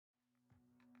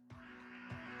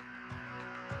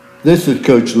This is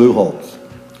Coach Lou Holtz,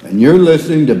 and you're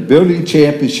listening to Building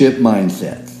Championship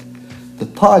Mindsets, the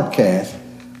podcast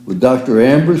with Dr.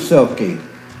 Amber Selke,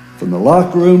 from the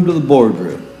locker room to the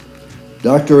boardroom.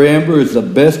 Dr. Amber is the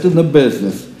best in the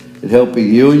business at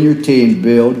helping you and your team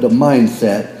build the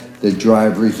mindset that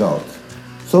drive results.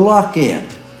 So lock in.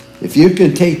 If you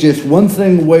can take just one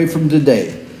thing away from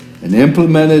today and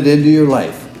implement it into your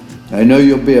life, I know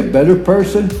you'll be a better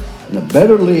person and a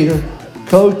better leader,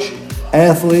 coach,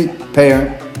 athlete,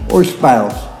 parent, or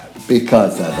spouse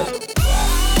because of it.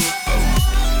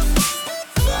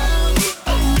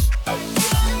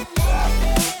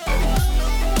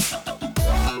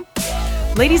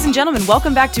 Ladies and gentlemen,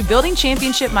 welcome back to Building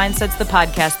Championship Mindsets, the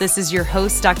podcast. This is your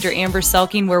host, Dr. Amber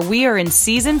Selking, where we are in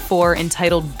Season 4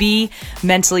 entitled Be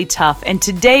Mentally Tough. And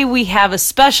today we have a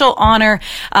special honor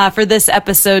for this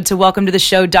episode to welcome to the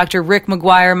show Dr. Rick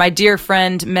McGuire, my dear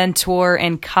friend, mentor,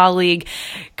 and colleague.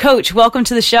 Coach, welcome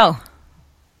to the show.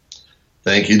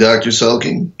 Thank you, Dr.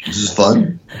 Selking. This is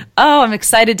fun. Oh, I'm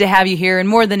excited to have you here. And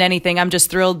more than anything, I'm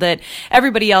just thrilled that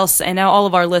everybody else and now all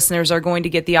of our listeners are going to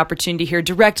get the opportunity to hear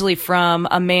directly from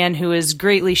a man who has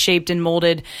greatly shaped and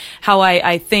molded how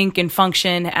I think and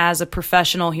function as a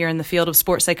professional here in the field of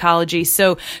sports psychology.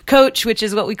 So Coach, which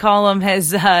is what we call him,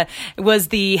 was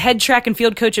the head track and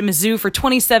field coach at Mizzou for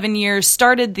 27 years,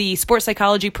 started the sports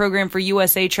psychology program for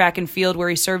USA Track and Field, where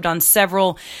he served on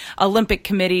several Olympic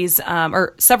committees,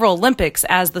 or several Olympics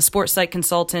as the sports psych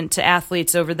consultant to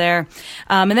athletes over there.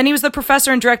 And then he was the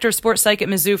professor and director of sports psych at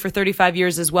Mizzou for 35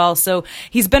 years as well. So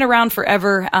he's been around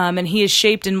forever, and he has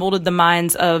shaped and molded the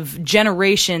minds of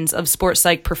generations of sports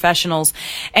psych professionals,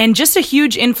 and just a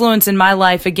huge influence in my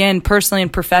life, again, personally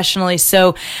and professionally.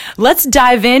 So let's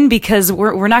dive in, because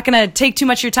we're not going to take too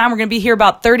much of your time. We're going to be here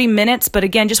about 30 minutes. But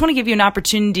again, just want to give you an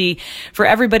opportunity for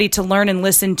everybody to learn and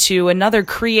listen to another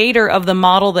creator of the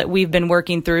model that we've been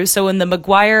working through. So in the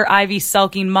McGuire-Ivy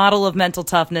Selking model of mental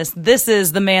toughness, this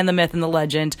is the man, the myth, and the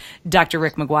legend, Dr.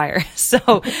 Rick McGuire.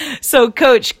 So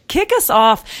Coach, kick us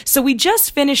off. So we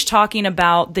just finished talking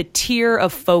about the tier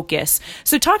of focus.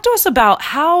 So talk to us about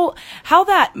how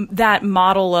that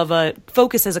model of a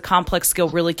focus as a complex skill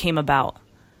really came about.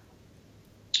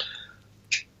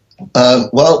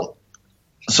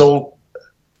 So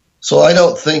I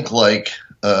don't think like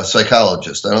a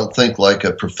psychologist. I don't think like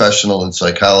a professional in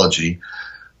psychology.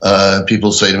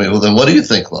 People say to me, well, then what do you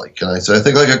think like? And I say, I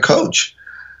think like a coach.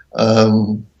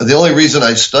 The only reason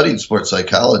I studied sports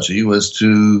psychology was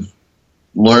to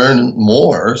learn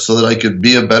more so that I could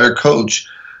be a better coach,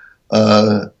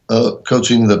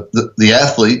 coaching the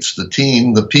athletes, the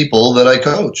team, the people that I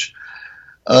coach.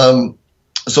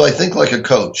 So I think like a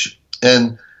coach,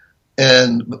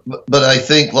 but I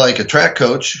think like a track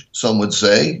coach, some would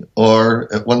say,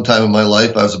 or at one time in my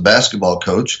life I was a basketball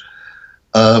coach.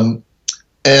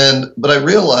 But I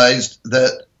realized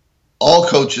that all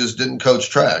coaches didn't coach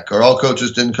track, or all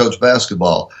coaches didn't coach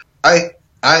basketball. I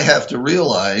have to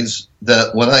realize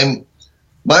that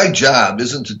my job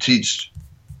isn't to teach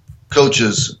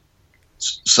coaches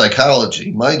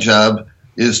psychology. My job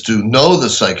is to know the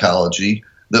psychology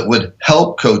that would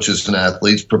help coaches and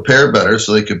athletes prepare better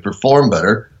so they could perform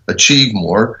better, achieve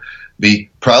more, be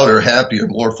prouder, happier,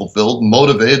 more fulfilled, and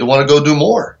motivated to want to go do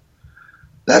more.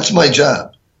 That's my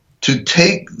job. To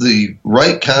take the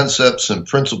right concepts and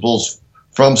principles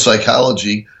from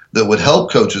psychology that would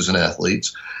help coaches and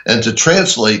athletes, and to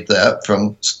translate that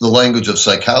from the language of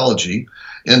psychology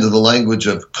into the language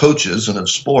of coaches and of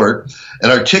sport,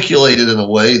 and articulate it in a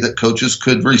way that coaches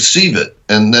could receive it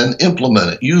and then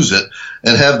implement it, use it,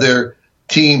 and have their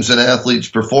teams and athletes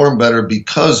perform better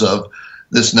because of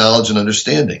this knowledge and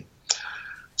understanding.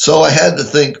 So I had to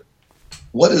think,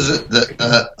 what is it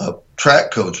that a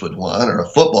track coach would want, or a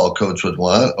football coach would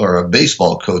want, or a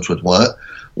baseball coach would want?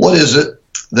 What is it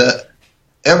that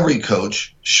every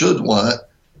coach should want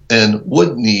and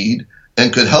would need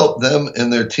and could help them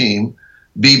and their team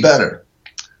be better?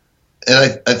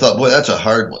 And I thought, boy, that's a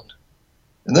hard one.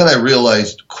 And then I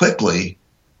realized quickly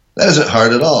that isn't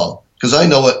hard at all, because I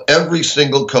know what every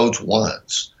single coach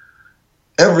wants.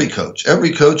 Every coach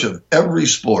of every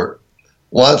sport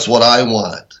wants what I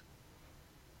want.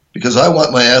 Because I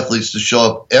want my athletes to show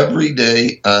up every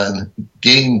day on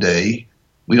game day.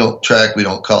 We don't track, we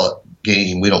don't call it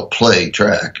game, we don't play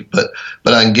track, but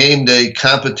on game day,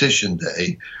 competition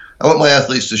day, I want my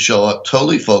athletes to show up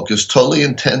totally focused, totally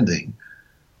intending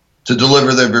to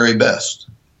deliver their very best.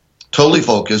 Totally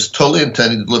focused, totally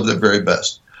intending to deliver their very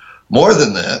best. More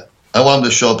than that, I want them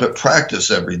to show up at practice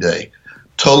every day,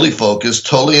 totally focused,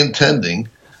 totally intending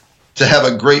to have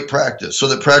a great practice so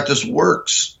that practice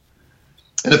works.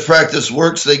 And if practice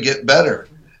works, they get better.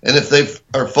 And if they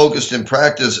are focused in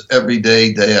practice every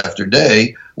day, day after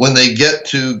day, when they get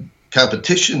to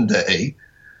competition day,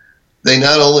 they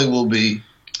not only will be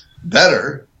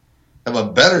better, have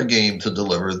a better game to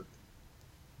deliver,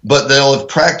 but they'll have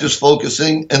practiced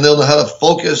focusing and they'll know how to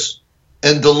focus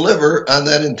and deliver on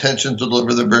that intention to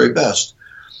deliver their very best.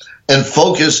 And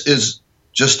focus is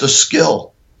just a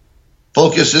skill.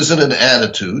 Focus isn't an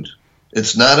attitude.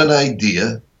 It's not an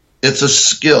idea. It's a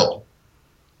skill.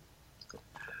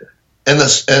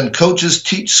 And coaches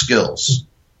teach skills.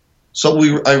 So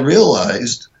I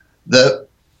realized that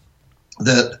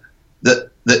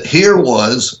here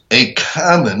was a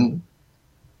common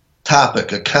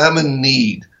topic, a common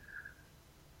need,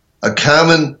 a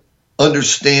common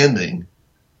understanding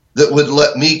that would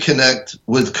let me connect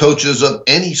with coaches of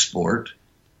any sport,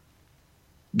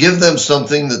 give them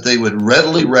something that they would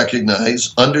readily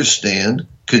recognize, understand,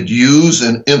 could use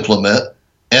and implement,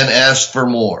 and ask for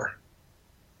more.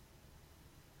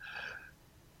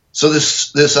 So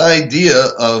this idea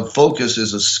of focus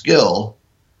is a skill.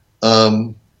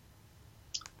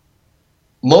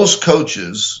 Most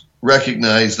coaches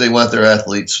recognize they want their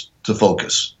athletes to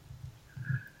focus.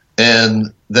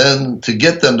 And then to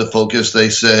get them to focus, they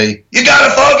say, "You got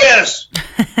to focus!"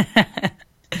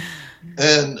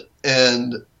 and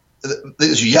they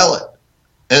just yell it.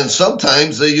 And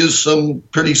sometimes they use some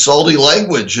pretty salty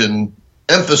language and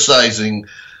emphasizing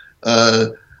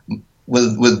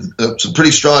with some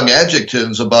pretty strong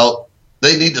adjectives about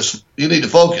you need to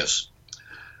focus.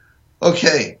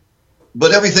 Okay,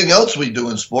 but everything else we do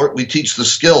in sport, we teach the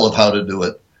skill of how to do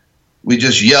it. We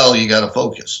just yell, "You got to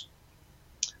focus."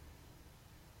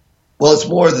 Well, it's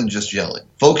more than just yelling.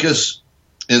 Focus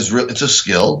it's a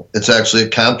skill. It's actually a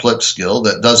complex skill.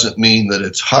 That doesn't mean that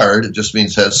it's hard. It just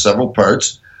means it has several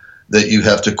parts that you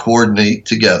have to coordinate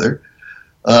together.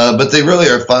 But they really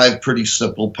are 5 pretty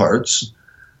simple parts.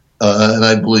 And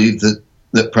I believe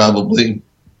that probably,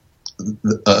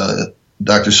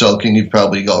 Dr. Selking, you've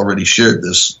probably already shared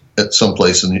this at some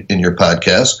place in your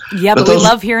podcast. Yeah, but we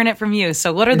love hearing it from you.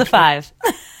 So what are the 5?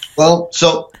 Well,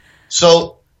 so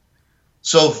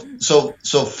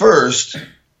first,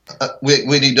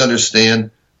 we need to understand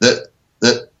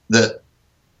that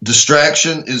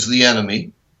distraction is the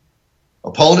enemy.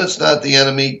 Opponent's not the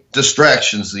enemy.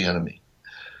 Distraction's the enemy.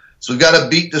 So we've got to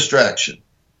beat distraction.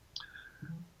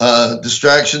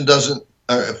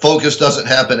 Focus doesn't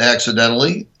happen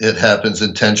accidentally. It happens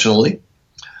intentionally.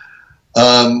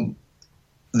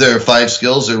 There are 5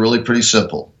 skills. They're really pretty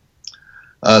simple.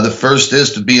 The first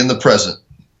is to be in the present.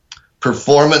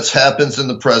 Performance happens in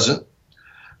the present.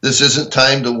 This isn't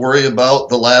time to worry about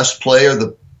the last play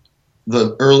or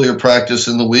the earlier practice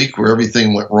in the week where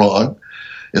everything went wrong.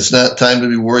 It's not time to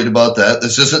be worried about that.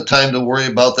 This isn't time to worry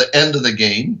about the end of the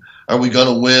game. Are we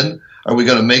going to win? Are we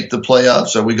going to make the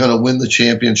playoffs? Are we going to win the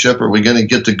championship? Are we going to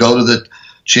get to go to the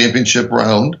championship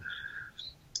round?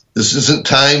 This isn't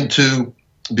time to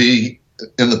be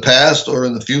in the past or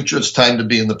in the future. It's time to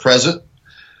be in the present.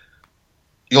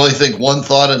 You only think one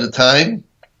thought at a time.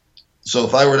 So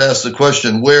if I were to ask the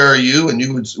question, where are you? And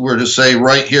you were to say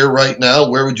right here, right now,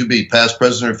 where would you be? Past,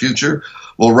 present, or future?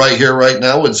 Well, right here, right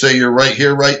now would say you're right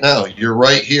here, right now. You're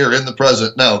right here in the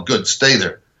present now. Good, stay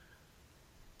there.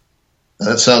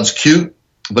 Now, that sounds cute,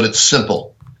 but it's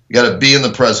simple. You got to be in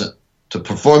the present. To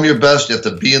perform your best, you have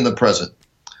to be in the present.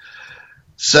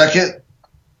 Second,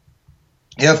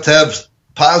 you have to have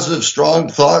positive, strong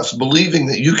thoughts, believing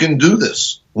that you can do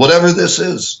this, whatever this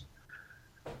is.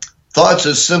 Thoughts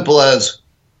as simple as,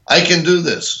 I can do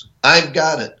this. I've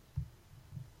got it.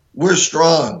 We're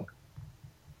strong.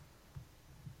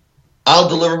 I'll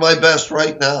deliver my best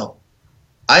right now.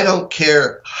 I don't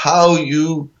care how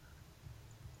you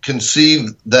conceive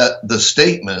the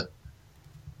statement,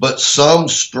 but some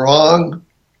strong,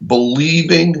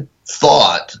 believing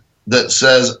thought that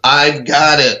says, I've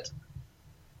got it.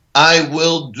 I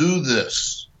will do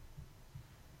this.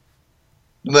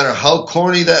 No matter how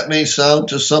corny that may sound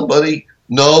to somebody,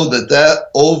 know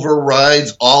that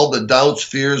overrides all the doubts,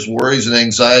 fears, worries, and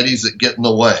anxieties that get in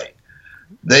the way.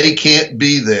 They can't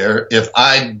be there if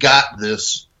I've got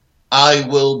this. I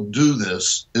will do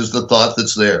this is the thought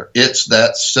that's there. It's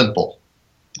that simple.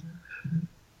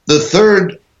 The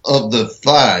third of the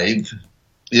 5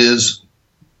 is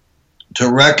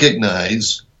to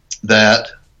recognize that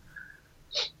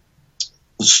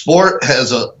sport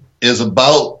is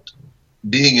about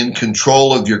being in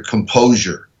control of your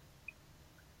composure,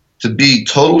 to be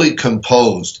totally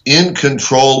composed, in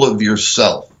control of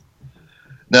yourself.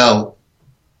 Now,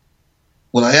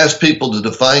 when I ask people to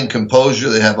define composure,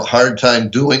 they have a hard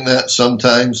time doing that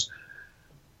sometimes,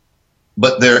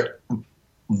 but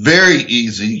very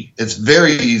easy. It's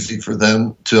very easy for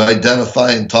them to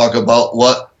identify and talk about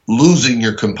what losing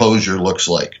your composure looks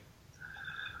like.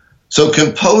 So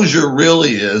composure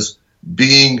really is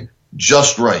being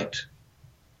just right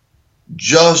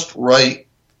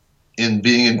in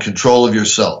being in control of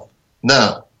yourself.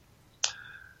 Now,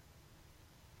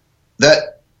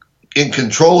 that in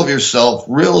control of yourself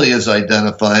really is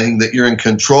identifying that you're in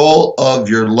control of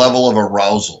your level of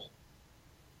arousal.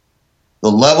 The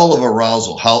level of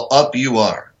arousal, how up you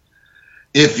are.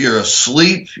 If you're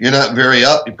asleep, you're not very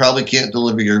up, you probably can't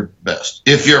deliver your best.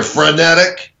 If you're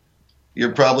frenetic,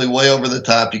 you're probably way over the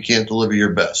top, you can't deliver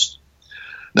your best.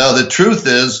 Now, the truth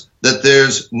is that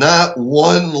there's not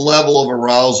one level of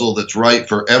arousal that's right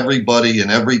for everybody in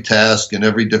every task and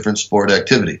every different sport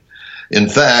activity. In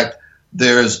fact,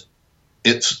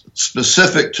 it's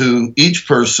specific to each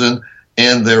person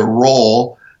and their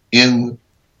role in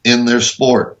their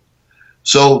sport.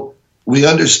 So we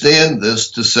understand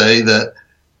this to say that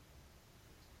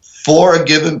for a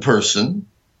given person,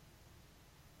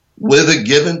 with a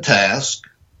given task,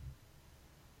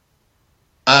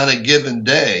 on a given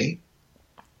day,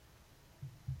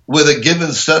 with a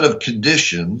given set of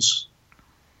conditions,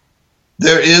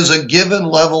 there is a given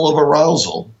level of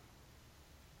arousal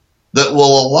that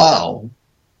will allow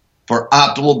for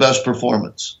optimal best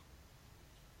performance.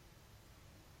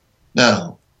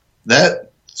 Now,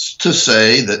 that's to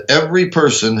say that every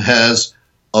person has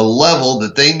a level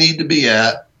that they need to be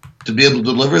at to be able to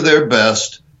deliver their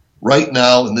best right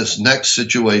now in this next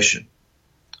situation.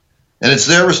 And it's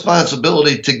their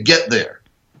responsibility to get there.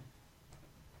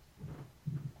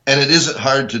 And it isn't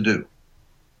hard to do.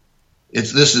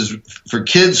 This is for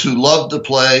kids who love to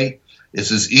play.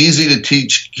 It's as easy to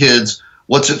teach kids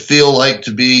what's it feel like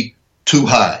to be too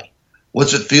high?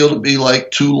 What's it feel to be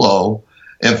like too low?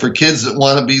 And for kids that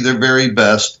want to be their very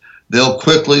best, they'll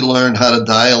quickly learn how to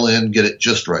dial in, get it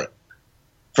just right.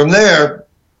 From there,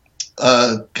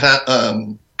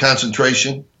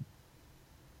 concentration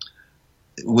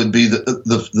would be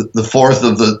the fourth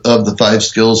of the five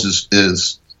skills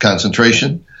is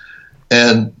concentration,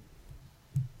 and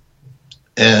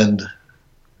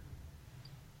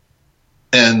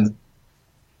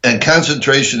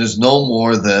concentration is no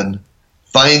more than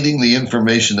finding the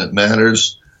information that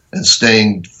matters and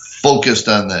staying focused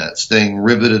on that, staying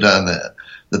riveted on that.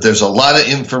 That there's a lot of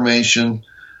information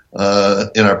in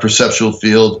our perceptual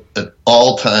field at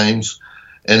all times.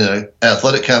 And in an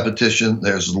athletic competition,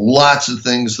 there's lots of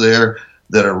things there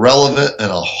that are relevant and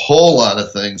a whole lot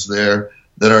of things there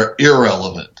that are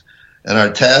irrelevant. And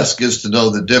our task is to know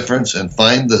the difference and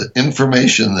find the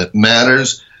information that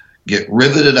matters, get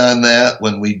riveted on that.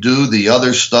 When we do, the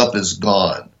other stuff is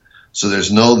gone. So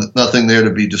there's nothing there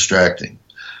to be distracting.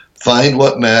 Find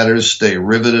what matters, stay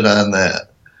riveted on that.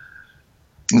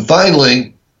 And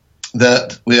finally,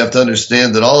 that we have to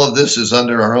understand that all of this is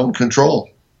under our own control.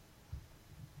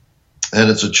 And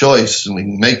it's a choice, and we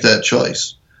can make that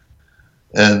choice.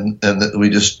 And that we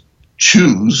just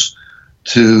choose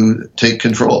to take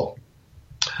control.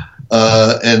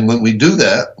 And when we do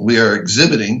that, we are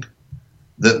exhibiting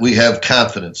that we have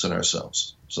confidence in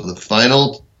ourselves. So the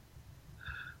final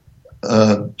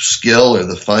skill or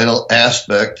the final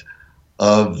aspect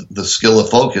of the skill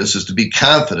of focus is to be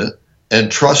confident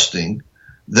and trusting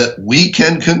that we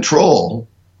can control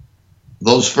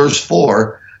those first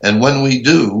four. And when we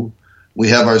do, we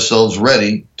have ourselves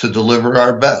ready to deliver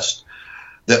our best.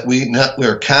 That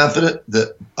we're confident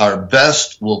that our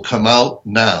best will come out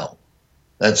now.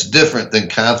 That's different than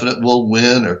confident we'll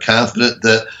win or confident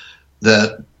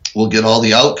that we'll get all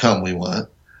the outcome we want.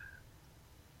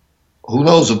 Who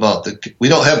knows about we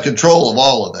don't have control of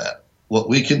all of that. What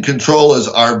we can control is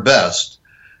our best,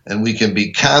 and we can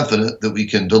be confident that we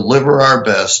can deliver our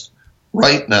best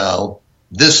right now,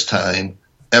 this time,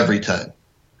 every time.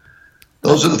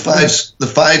 Those are the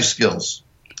five skills.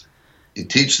 You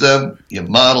teach them, you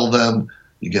model them,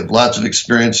 you give lots of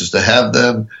experiences to have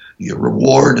them, you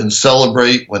reward and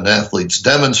celebrate when athletes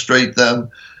demonstrate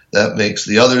them. That makes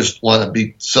the others want to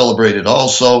be celebrated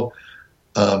also.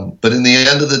 But in the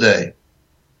end of the day,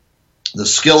 the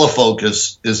skill of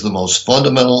focus is the most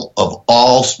fundamental of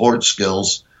all sports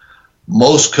skills.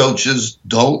 Most coaches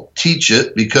don't teach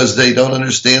it because they don't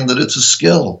understand that it's a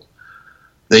skill.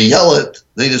 They yell it,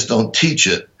 they just don't teach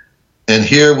it. And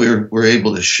here we're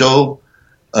able to show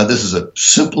this is a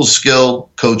simple skill.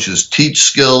 Coaches teach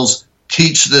skills,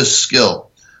 teach this skill.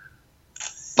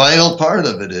 Final part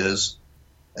of it is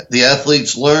the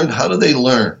athletes learn. How do they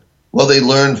learn? Well, they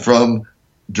learn from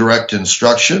direct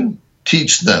instruction,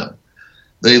 teach them.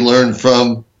 They learn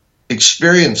from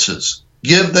experiences,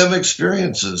 give them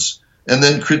experiences, and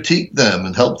then critique them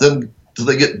and help them till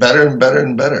they get better and better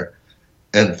and better.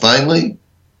 And finally,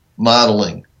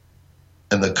 modeling.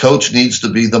 And the coach needs to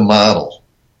be the model,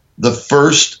 the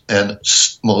first and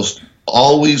most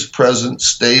always present,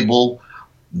 stable,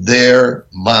 their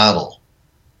model.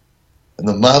 And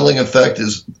the modeling effect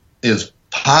is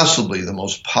possibly the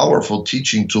most powerful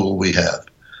teaching tool we have.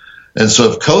 And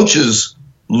so if coaches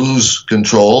lose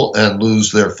control and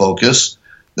lose their focus,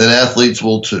 then athletes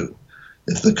will too.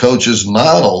 If the coaches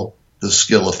model the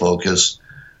skill of focus,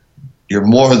 you're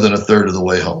more than a third of the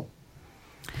way home.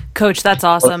 Coach, that's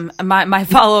awesome. My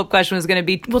follow-up question was going to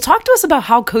be, well, talk to us about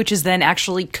how coaches then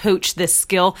actually coach this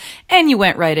skill. And you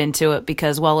went right into it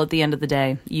because, well, at the end of the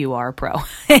day, you are a pro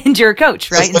and you're a coach,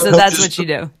 right? And so that's what you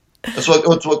do. That's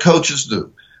what coaches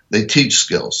do. They teach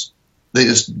skills. They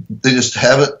just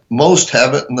haven't, most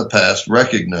haven't in the past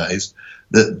recognized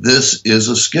that this is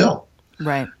a skill.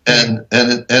 Right. And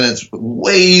it's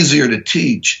way easier to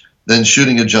teach than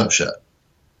shooting a jump shot.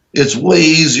 It's way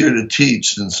easier to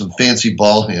teach than some fancy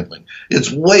ball handling.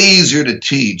 It's way easier to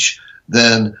teach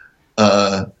than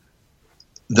a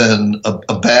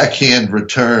backhand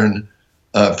return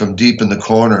from deep in the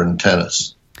corner in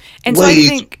tennis. And so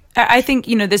I think,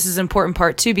 this is an important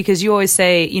part too, because you always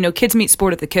say, kids meet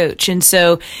sport at the coach. And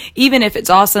so even if it's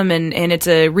awesome and it's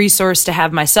a resource to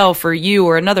have myself or you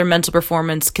or another mental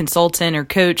performance consultant or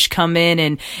coach come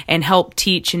in and help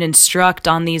teach and instruct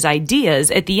on these ideas,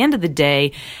 at the end of the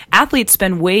day, athletes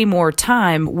spend way more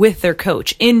time with their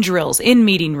coach in drills, in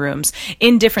meeting rooms,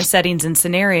 in different settings and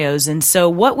scenarios. And so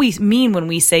what we mean when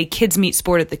we say kids meet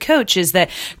sport at the coach is that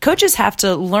coaches have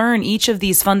to learn each of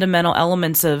these fundamental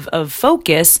elements of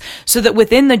focus, so that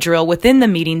within the drill, within the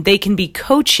meeting, they can be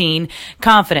coaching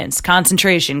confidence,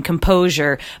 concentration,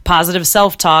 composure, positive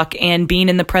self-talk, and being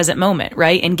in the present moment,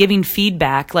 right? And giving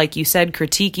feedback, like you said,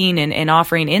 critiquing and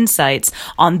offering insights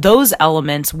on those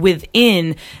elements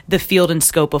within the field and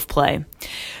scope of play.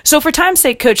 So for time's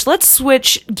sake, Coach, let's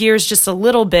switch gears just a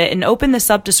little bit and open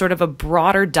this up to sort of a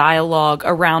broader dialogue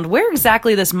around where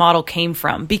exactly this model came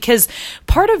from. Because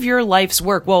part of your life's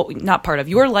work, well, not part of,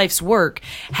 your life's work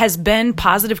has been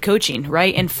positive coaching,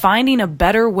 right? And finding a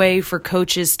better way for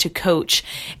coaches to coach.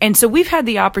 And so we've had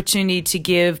the opportunity to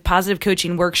give positive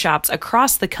coaching workshops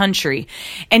across the country.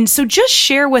 And so just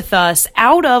share with us,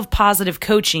 out of positive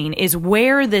coaching is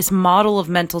where this model of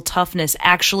mental toughness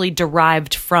actually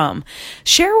derived from.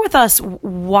 Share with us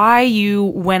why you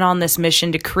went on this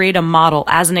mission to create a model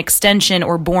as an extension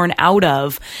or born out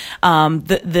of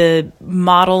the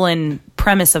model and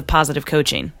premise of positive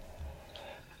coaching.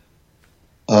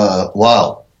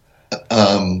 Wow.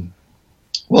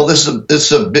 Well, that's a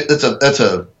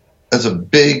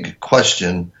big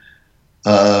question,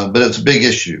 but it's a big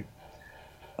issue.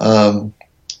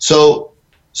 So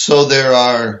there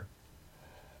are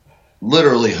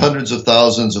literally hundreds of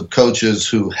thousands of coaches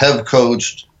who have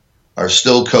coached, are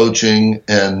still coaching,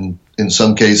 and in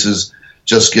some cases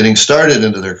just getting started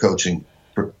into their coaching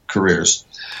careers.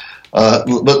 But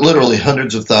literally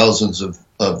hundreds of thousands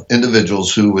of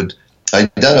individuals who would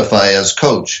identify as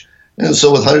coach. And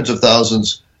so with hundreds of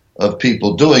thousands of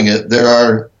people doing it,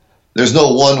 there's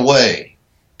no one way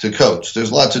to coach.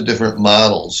 There's lots of different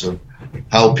models of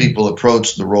how people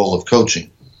approach the role of coaching.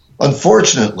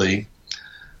 Unfortunately,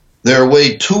 there are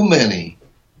way too many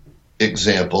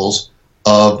examples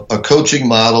of a coaching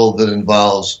model that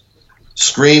involves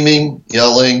screaming,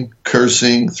 yelling,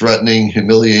 cursing, threatening,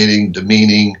 humiliating,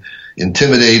 demeaning,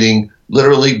 intimidating,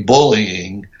 literally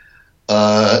bullying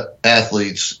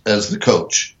athletes as the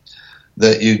coach.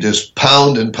 That you just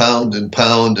pound and pound and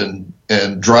pound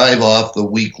and drive off the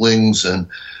weaklings and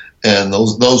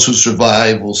those who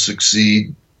survive will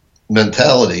succeed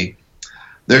mentality.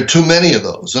 There are too many of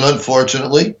those, and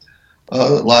unfortunately,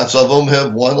 lots of them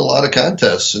have won a lot of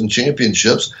contests and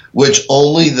championships, which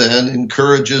only then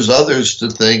encourages others to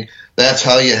think that's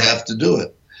how you have to do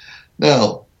it.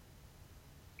 Now,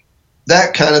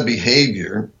 that kind of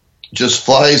behavior just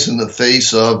flies in the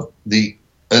face of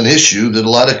an issue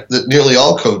that nearly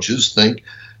all coaches think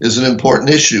is an important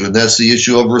issue, and that's the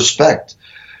issue of respect.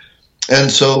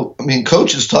 And so,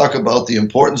 coaches talk about the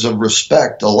importance of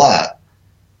respect a lot,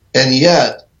 and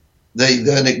yet they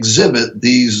then exhibit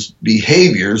these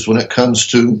behaviors when it comes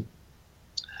to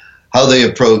how they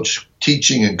approach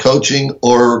teaching and coaching,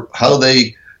 or how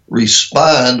they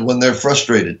respond when they're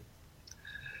frustrated.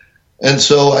 And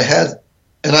so I had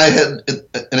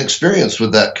an experience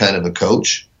with that kind of a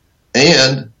coach,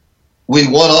 and we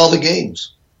won all the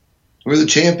games. We were the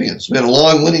champions. We had a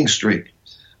long winning streak.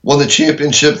 Won the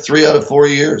championship 3 out of 4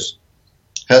 years.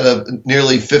 Had a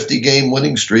nearly 50-game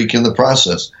winning streak in the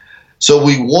process. So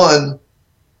we won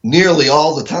nearly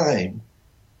all the time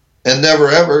and never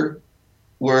ever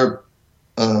were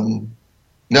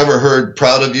never heard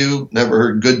proud of you, never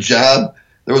heard good job.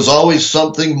 There was always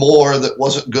something more that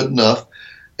wasn't good enough,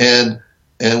 and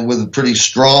with a pretty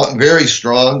strong, very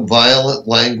strong, violent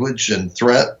language and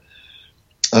threat,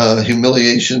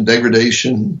 humiliation,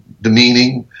 degradation,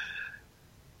 demeaning.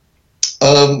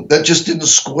 That just didn't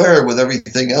square with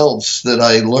everything else that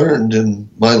I learned in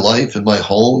my life, in my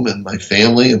home, and my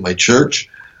family, and my church.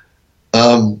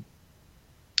 And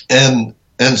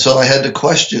so I had to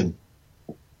question,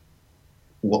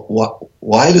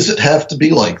 why does it have to be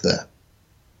like that?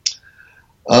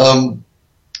 And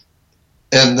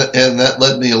that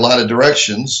led me a lot of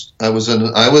directions. I was in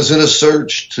a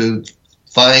search to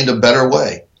find a better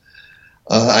way.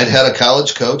 I'd had a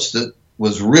college coach that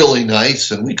was really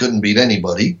nice, and we couldn't beat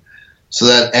anybody. So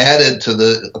that added to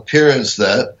the appearance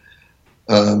that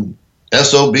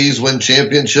SOBs win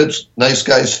championships, nice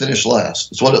guys finish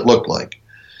last. It's what it looked like.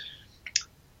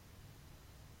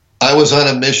 I was on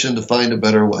a mission to find a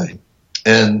better way.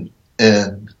 And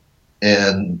in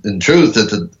truth,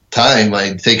 at the time,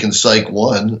 I'd taken Psych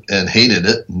 1 and hated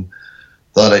it and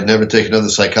thought I'd never take another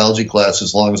psychology class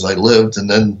as long as I lived, and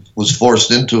then was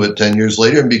forced into it 10 years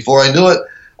later. And before I knew it,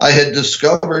 I had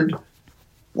discovered,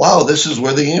 wow, this is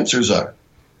where the answers are.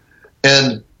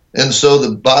 And so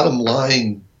the bottom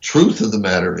line truth of the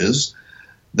matter is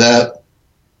that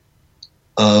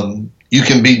you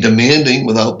can be demanding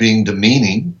without being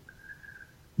demeaning.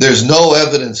 There's no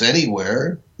evidence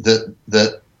anywhere that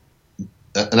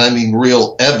and I mean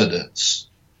real evidence,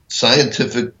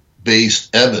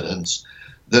 scientific-based evidence,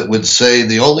 that would say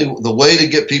the way to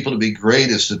get people to be great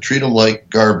is to treat them like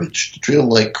garbage, to treat them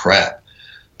like crap,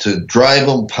 to drive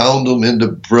them, pound them into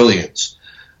brilliance.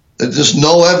 There's just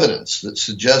no evidence that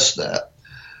suggests that.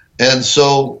 And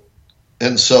so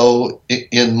I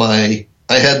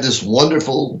had this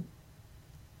wonderful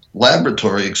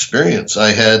laboratory experience.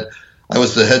 I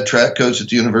was the head track coach at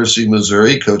the University of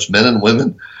Missouri, coached men and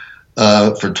women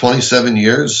for 27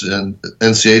 years in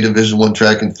NCAA Division I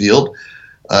track and field.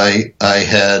 I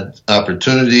had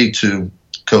opportunity to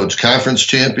coach conference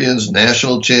champions,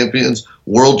 national champions,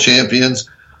 world champions,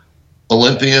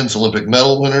 Olympians, Olympic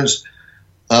medal winners.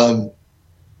 I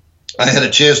had a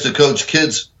chance to coach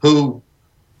kids who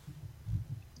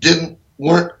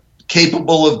weren't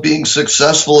capable of being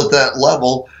successful at that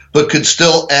level, but could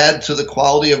still add to the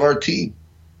quality of our team.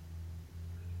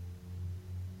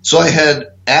 So I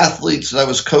had athletes that I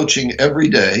was coaching every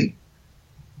day,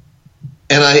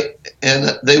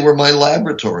 and they were my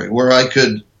laboratory where I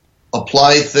could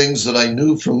apply things that I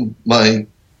knew from my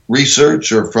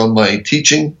research or from my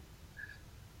teaching.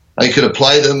 I could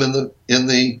apply them in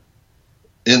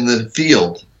the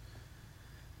field.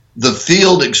 The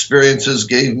field experiences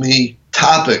gave me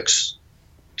topics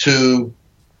to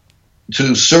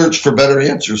search for better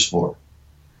answers for.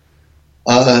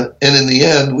 And in the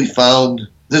end, we found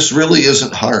this really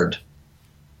isn't hard.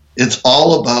 It's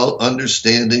all about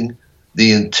understanding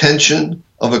the intention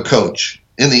of a coach.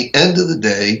 In the end of the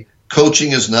day,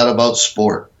 coaching is not about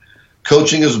sport.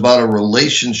 Coaching is about a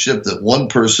relationship that one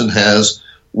person has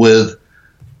with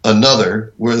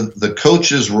another, where the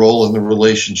coach's role in the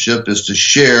relationship is to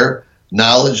share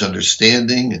knowledge,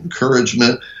 understanding,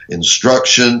 encouragement,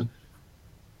 instruction,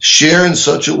 share in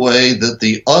such a way that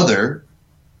the other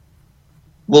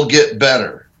will get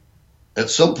better. At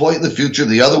some point in the future,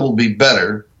 the other will be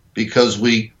better because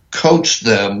we coached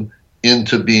them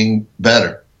into being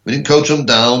better. We didn't coach them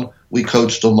down, we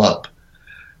coached them up.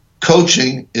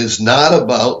 Coaching is not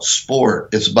about sport.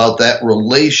 It's about that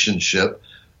relationship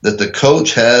that the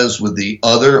coach has with the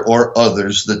other or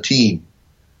others, the team.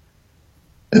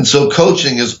 And so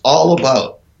coaching is all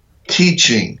about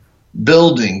teaching,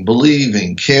 building,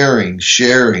 believing, caring,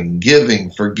 sharing, giving,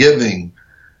 forgiving,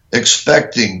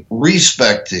 expecting,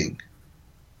 respecting,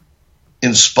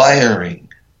 inspiring.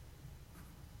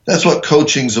 That's what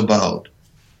coaching's about.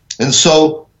 And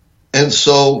so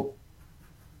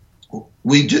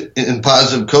we, in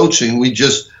positive coaching, we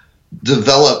just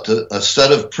developed a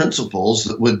set of principles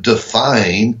that would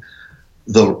define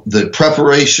the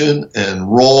preparation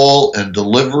and role and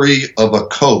delivery of a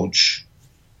coach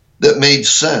that made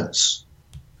sense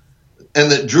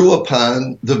and that drew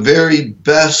upon the very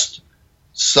best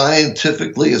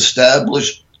scientifically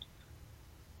established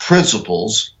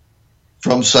principles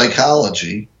from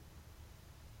psychology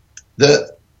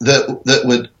that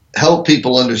would help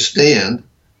people understand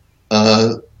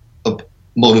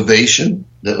motivation,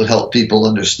 that would help people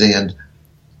understand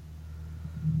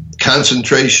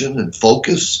concentration and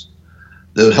focus,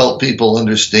 that would help people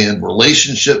understand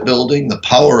relationship building, the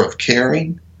power of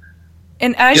caring.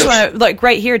 And I just want to,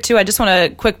 right here too, I just want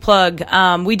to quick plug.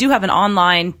 We do have an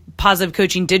online Positive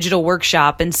Coaching digital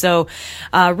workshop. And so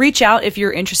reach out if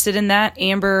you're interested in that,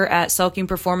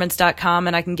 amber@selkingperformance.com,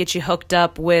 and I can get you hooked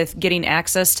up with getting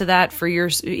access to that for your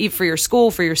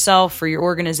school, for yourself, for your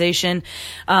organization.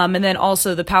 And then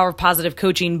also the Power of Positive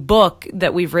Coaching book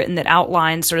that we've written that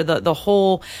outlines sort of the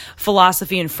whole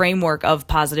philosophy and framework of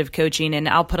positive coaching. And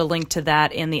I'll put a link to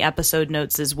that in the episode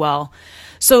notes as well.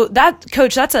 So that,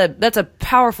 Coach, that's a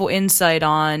powerful insight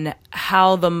on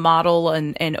how the model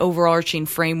and overarching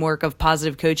framework of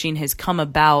positive coaching has come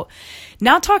about.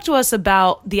 Now talk to us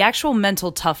about the actual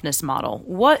mental toughness model.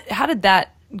 How did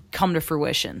that come to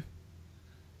fruition?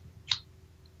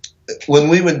 When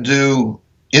we would do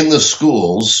in the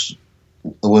schools,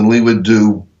 when we would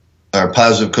do our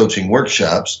positive coaching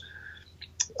workshops,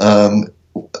 at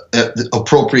the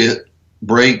appropriate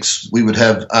breaks, we would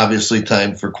have obviously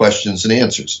time for questions and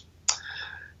answers.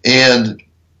 And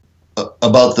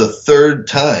about the third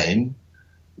time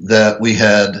that we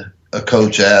had a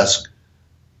coach ask,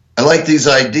 I like these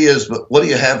ideas, but what do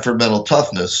you have for mental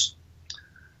toughness?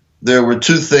 There were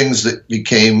two things that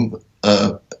became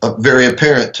very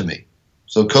apparent to me.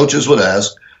 So coaches would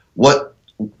ask, what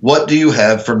do you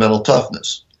have for mental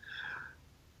toughness?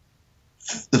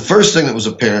 The first thing that was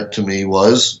apparent to me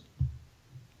was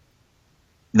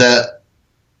that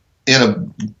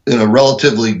in a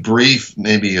relatively brief,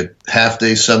 maybe a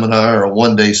half-day seminar or a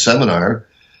one-day seminar,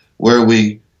 where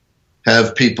we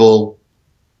have people,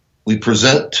 we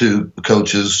present to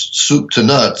coaches soup to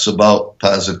nuts about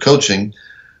positive coaching,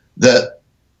 that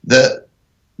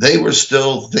they were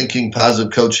still thinking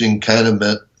positive coaching kind of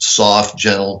meant soft,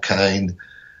 gentle, kind,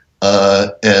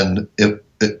 and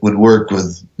it would work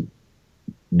with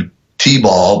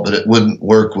t-ball, but it wouldn't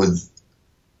work with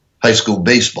high school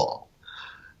baseball.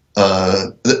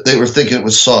 They were thinking it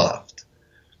was soft.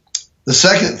 The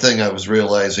second thing I was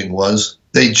realizing was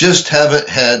they just haven't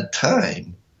had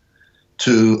time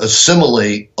to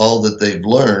assimilate all that they've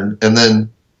learned and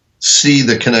then see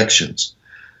the connections.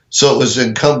 So it was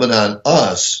incumbent on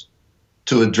us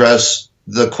to address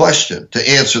the question, to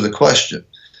answer the question.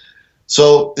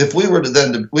 So if we were to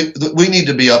then, we need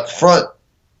to be upfront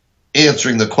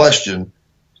answering the question,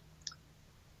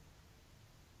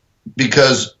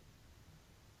 because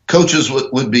coaches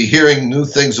would be hearing new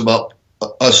things about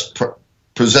us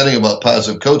presenting about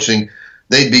positive coaching.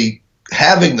 They'd be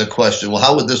having the question, well,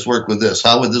 how would this work with this?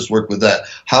 How would this work with that?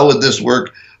 How would this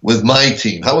work with my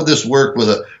team? How would this work with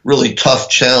a really tough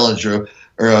challenge or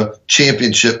a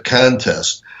championship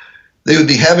contest? They would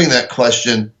be having that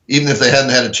question even if they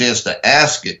hadn't had a chance to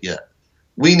ask it yet.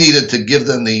 We needed to give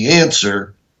them the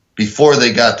answer before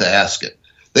they got to ask it.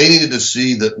 They needed to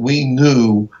see that we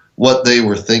knew what they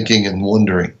were thinking and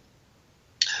wondering.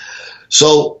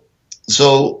 So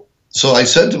I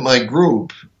said to my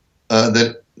group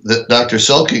that Dr.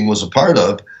 Selking was a part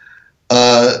of,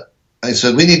 I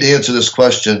said, we need to answer this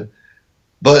question,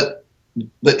 but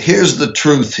here's the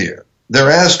truth here. They're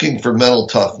asking for mental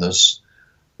toughness.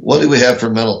 What do we have for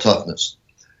mental toughness?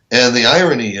 And the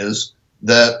irony is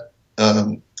that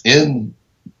in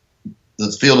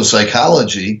the field of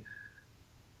psychology,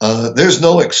 there's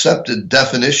no accepted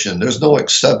definition. There's no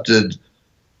accepted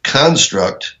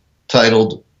construct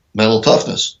titled mental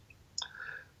toughness.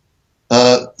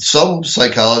 Some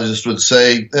psychologists would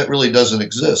say that really doesn't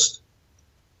exist.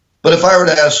 But if I were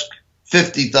to ask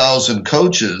 50,000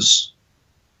 coaches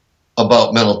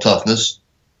about mental toughness,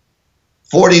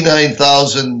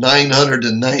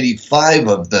 49,995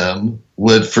 of them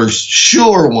would for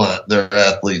sure want their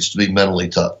athletes to be mentally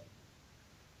tough.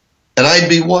 And I'd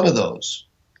be one of those.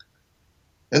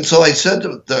 And so I said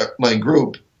to my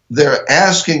group, they're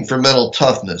asking for mental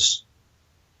toughness.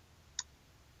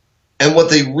 And what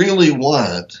they really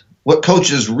want, what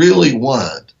coaches really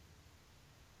want,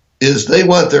 is they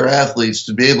want their athletes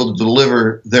to be able to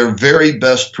deliver their very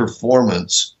best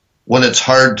performance when it's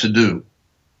hard to do,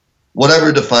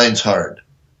 whatever defines hard.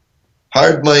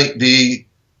 Hard might be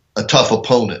a tough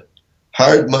opponent.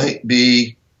 Hard might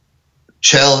be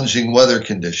challenging weather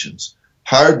conditions.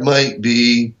 Hard might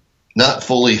be not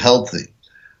fully healthy.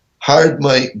 Hard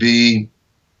might be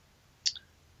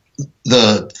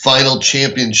the final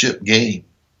championship game.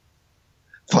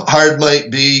 Hard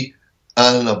might be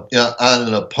on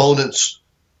an opponent's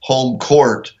home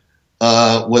court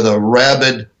with a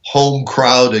rabid home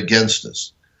crowd against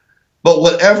us. But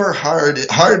whatever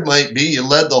hard might be, you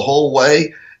led the whole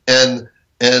way, and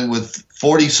with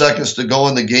 40 seconds to go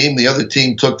in the game, the other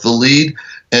team took the lead,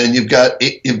 and you've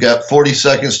got 40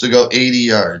 seconds to go 80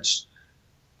 yards.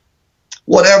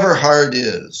 Whatever hard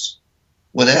is,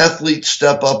 when athletes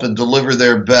step up and deliver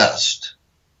their best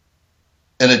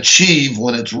and achieve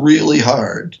when it's really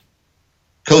hard,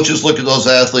 coaches look at those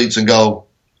athletes and go,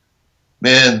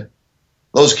 man,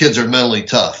 those kids are mentally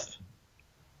tough.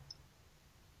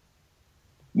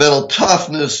 Mental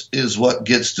toughness is what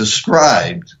gets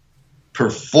described.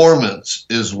 Performance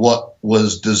is what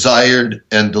was desired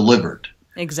and delivered.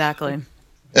 Exactly.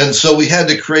 And so we had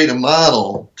to create a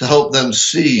model to help them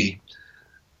see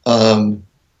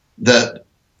that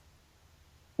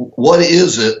what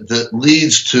is it that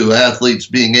leads to athletes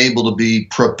being able to be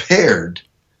prepared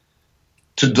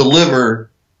to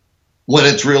deliver when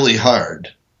it's really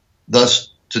hard,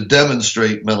 thus to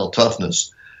demonstrate mental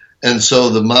toughness. And so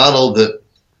the model that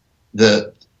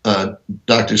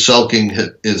Dr.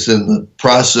 Selking is in the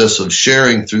process of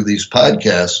sharing through these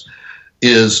podcasts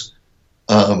is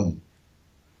how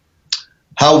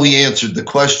we answered the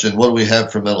question, what do we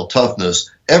have for mental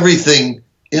toughness? Everything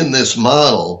in this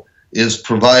model is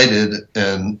provided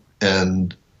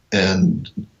and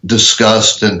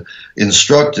discussed and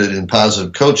instructed in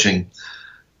positive coaching,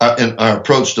 in our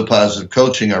approach to positive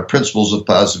coaching, our principles of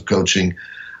positive coaching.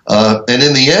 And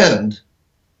in the end,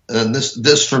 and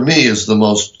this for me is the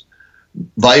most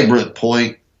vibrant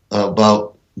point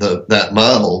about that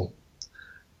model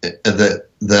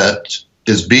that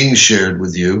is being shared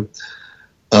with you,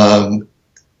 that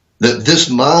this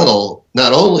model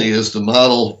not only is the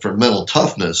model for mental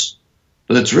toughness,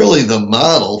 but it's really the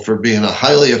model for being a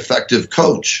highly effective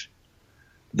coach.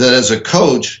 That as a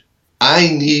coach, I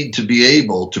need to be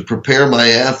able to prepare my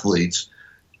athletes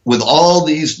with all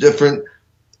these different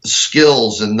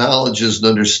skills and knowledges and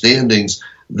understandings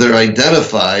that are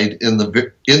identified in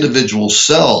the individual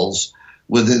cells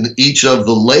within each of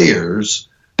the layers,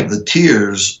 the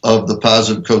tiers of the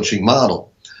positive coaching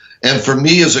model. And for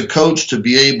me as a coach to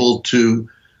be able to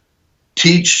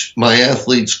teach my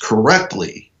athletes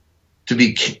correctly, to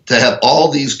have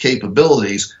all these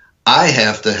capabilities, I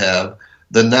have to have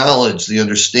the knowledge, the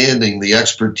understanding, the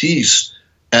expertise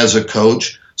as a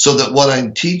coach, so that what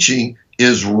I'm teaching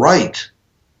is right,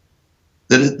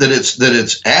 that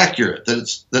it's accurate,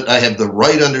 that I have the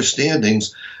right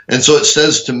understandings. And so it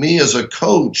says to me as a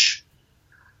coach,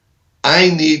 I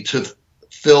need to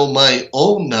fill my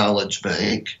own knowledge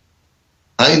bank.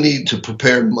 I need to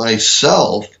prepare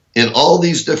myself in all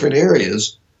these different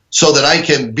areas so that I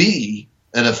can be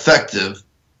an effective,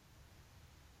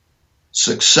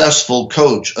 successful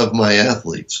coach of my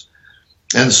athletes.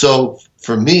 And so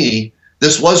for me,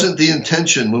 this wasn't the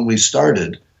intention when we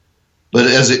started, but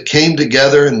as it came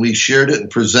together and we shared it and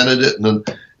presented it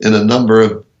in a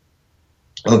number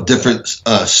of different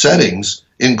settings,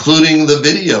 including the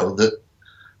video that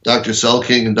Dr.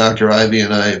 Selking and Dr. Ivy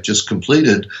and I have just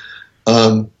completed,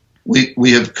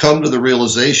 we have come to the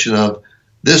realization of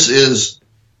this is,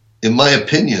 in my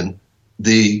opinion,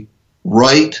 the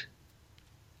right,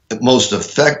 most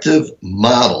effective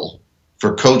model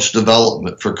for coach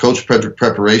development, for coach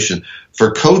preparation,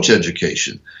 for coach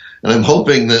education. And I'm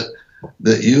hoping that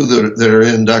you that are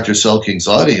in Dr. Selking's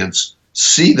audience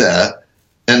see that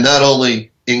and not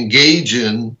only engage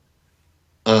in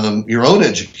your own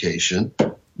education,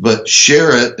 but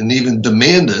share it and even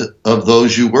demand it of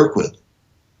those you work with.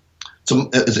 So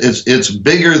it's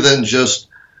bigger than just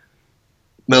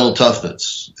mental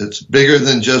toughness. It's bigger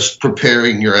than just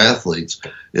preparing your athletes.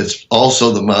 It's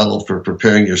also the model for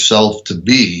preparing yourself to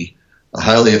be a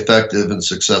highly effective and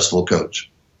successful coach.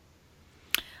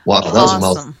 Wow, that was a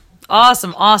mouthful.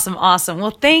 Awesome.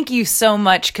 Well, thank you so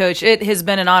much, Coach. It has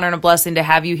been an honor and a blessing to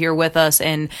have you here with us.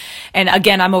 And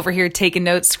again, I'm over here taking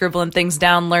notes, scribbling things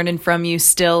down, learning from you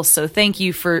still. So thank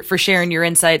you for sharing your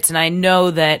insights. And I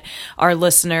know that our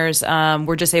listeners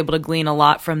were just able to glean a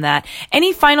lot from that.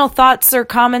 Any final thoughts or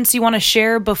comments you want to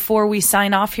share before we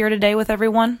sign off here today with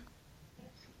everyone?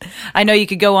 I know you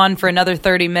could go on for another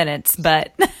 30 minutes,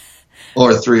 but...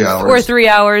 Or 3 hours. Or 3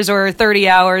 hours or 30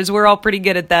 hours. We're all pretty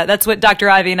good at that. That's what Dr.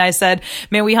 Ivy and I said.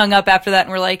 Man, we hung up after that and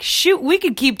we're like, shoot, we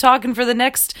could keep talking for the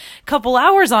next couple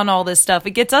hours on all this stuff.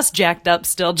 It gets us jacked up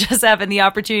still, just having the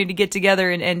opportunity to get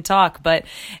together and talk. But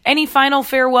any final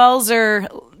farewells or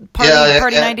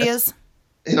parting ideas?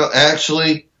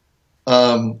 Actually,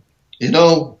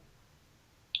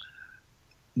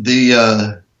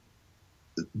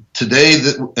 today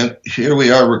here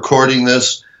we are recording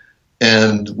this,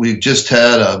 and we've just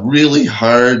had a really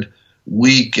hard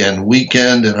week and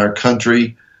weekend in our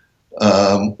country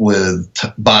with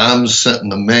bombs sent in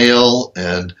the mail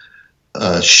and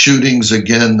shootings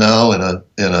again now in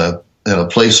a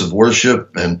place of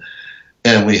worship, and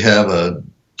we have a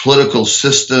political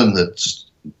system that's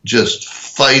just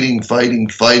fighting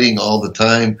all the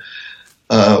time.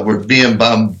 We're being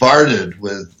bombarded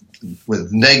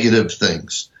with negative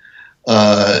things.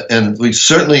 And we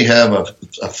certainly have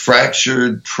a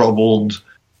fractured, troubled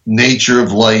nature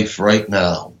of life right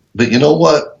now. But you know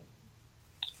what?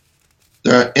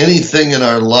 There aren't anything in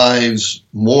our lives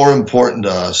more important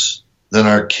to us than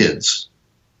our kids.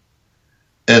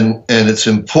 And it's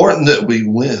important that we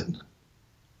win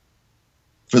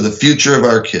for the future of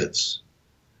our kids.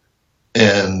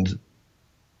 And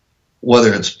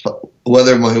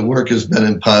whether my work has been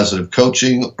in positive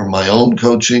coaching or my own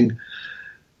coaching,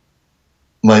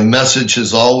 my message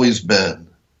has always been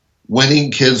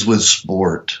winning kids with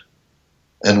sport.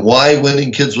 And why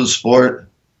winning kids with sport?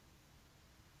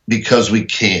 Because we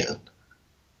can.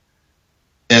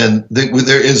 And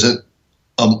there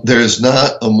is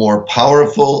not a more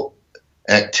powerful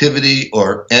activity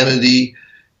or entity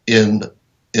in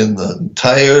the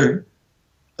entire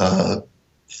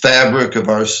fabric of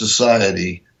our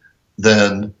society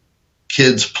than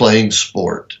kids playing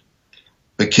sport.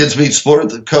 But kids meet sport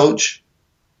with the coach,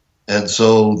 and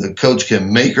so the coach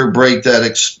can make or break that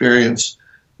experience.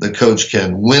 The coach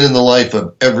can win in the life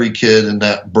of every kid and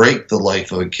not break the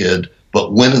life of a kid,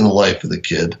 but win in the life of the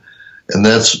kid. And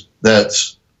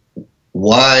that's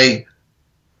why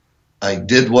I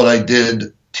did what I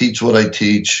did, teach what I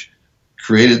teach,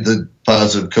 created the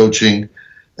positive coaching,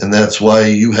 and that's why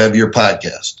you have your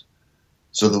podcast,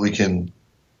 so that we can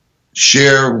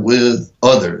share with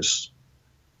others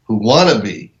who want to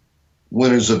be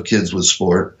winners of kids with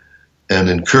sport and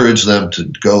encourage them to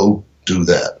go do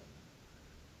that.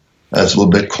 That's a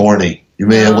little bit corny. You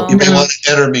may want to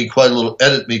edit me quite a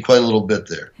little bit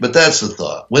there, but that's the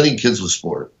thought: winning kids with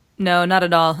sport. No, not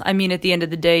at all. I mean, at the end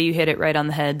of the day, you hit it right on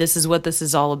the head. This is what this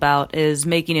is all about, is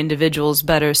making individuals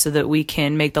better so that we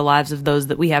can make the lives of those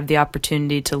that we have the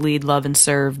opportunity to lead, love, and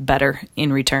serve better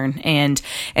in return. And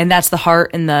that's the heart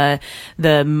and the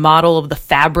model of the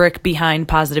fabric behind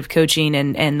positive coaching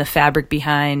and the fabric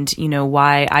behind,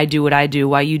 why I do what I do,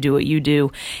 why you do what you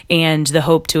do, and the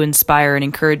hope to inspire and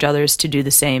encourage others to do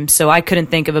the same. So I couldn't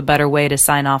think of a better way to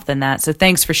sign off than that. So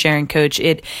thanks for sharing, Coach.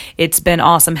 It's been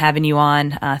awesome having you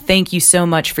on. Thank you so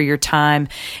much for your time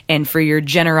and for your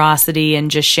generosity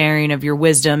and just sharing of your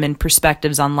wisdom and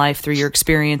perspectives on life through your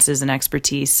experiences and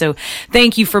expertise. So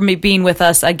thank you for being with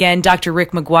us. Again, Dr.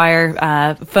 Rick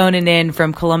McGuire, phoning in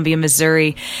from Columbia,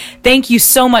 Missouri. Thank you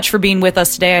so much for being with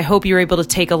us today. I hope you were able to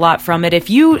take a lot from it. If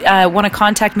you want to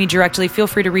contact me directly, feel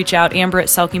free to reach out,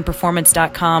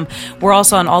 amber@selkingperformance.com. We're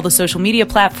also on all the social media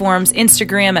platforms,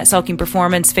 Instagram at Selking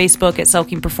Performance, Facebook at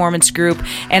Selking Performance Group,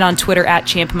 and on Twitter at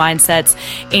Champ Mindsets.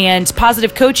 And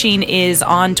Positive Coaching is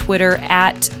on Twitter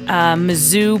at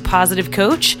Mizzou Positive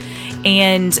Coach.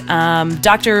 And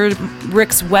Dr.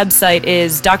 Rick's website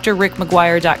is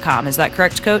drrickmcguire.com. Is that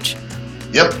correct, Coach?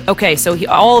 Yep. Okay, so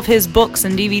all of his books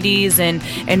and DVDs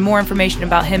and more information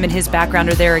about him and his background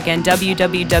are there. Again,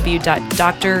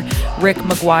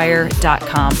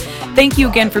 www.drrickmcguire.com. Thank you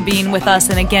again for being with us.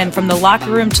 And again, from the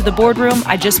locker room to the boardroom,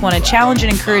 I just want to challenge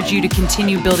and encourage you to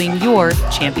continue building your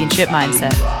championship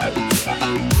mindset.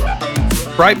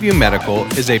 Brightview Medical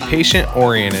is a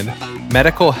patient-oriented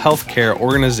medical healthcare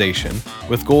organization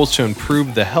with goals to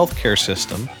improve the healthcare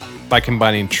system by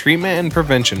combining treatment and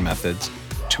prevention methods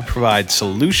to provide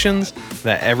solutions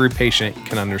that every patient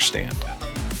can understand.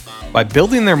 By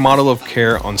building their model of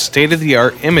care on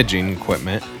state-of-the-art imaging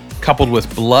equipment, coupled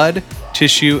with blood,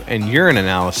 tissue, and urine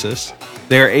analysis,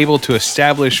 they are able to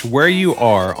establish where you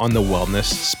are on the wellness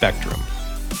spectrum.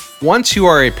 Once you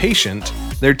are a patient,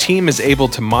 their team is able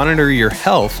to monitor your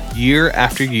health year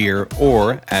after year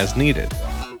or as needed.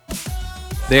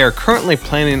 They are currently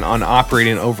planning on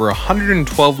operating over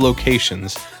 112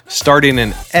 locations, starting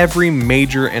in every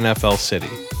major NFL city.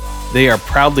 They are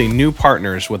proudly new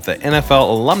partners with the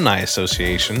NFL Alumni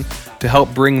Association to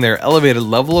help bring their elevated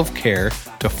level of care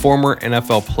to former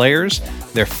NFL players,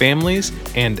 their families,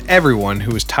 and everyone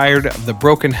who is tired of the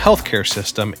broken healthcare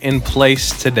system in place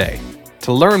today.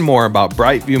 To learn more about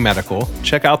Brightview Medical,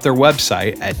 check out their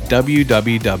website at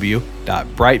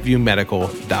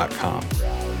www.brightviewmedical.com.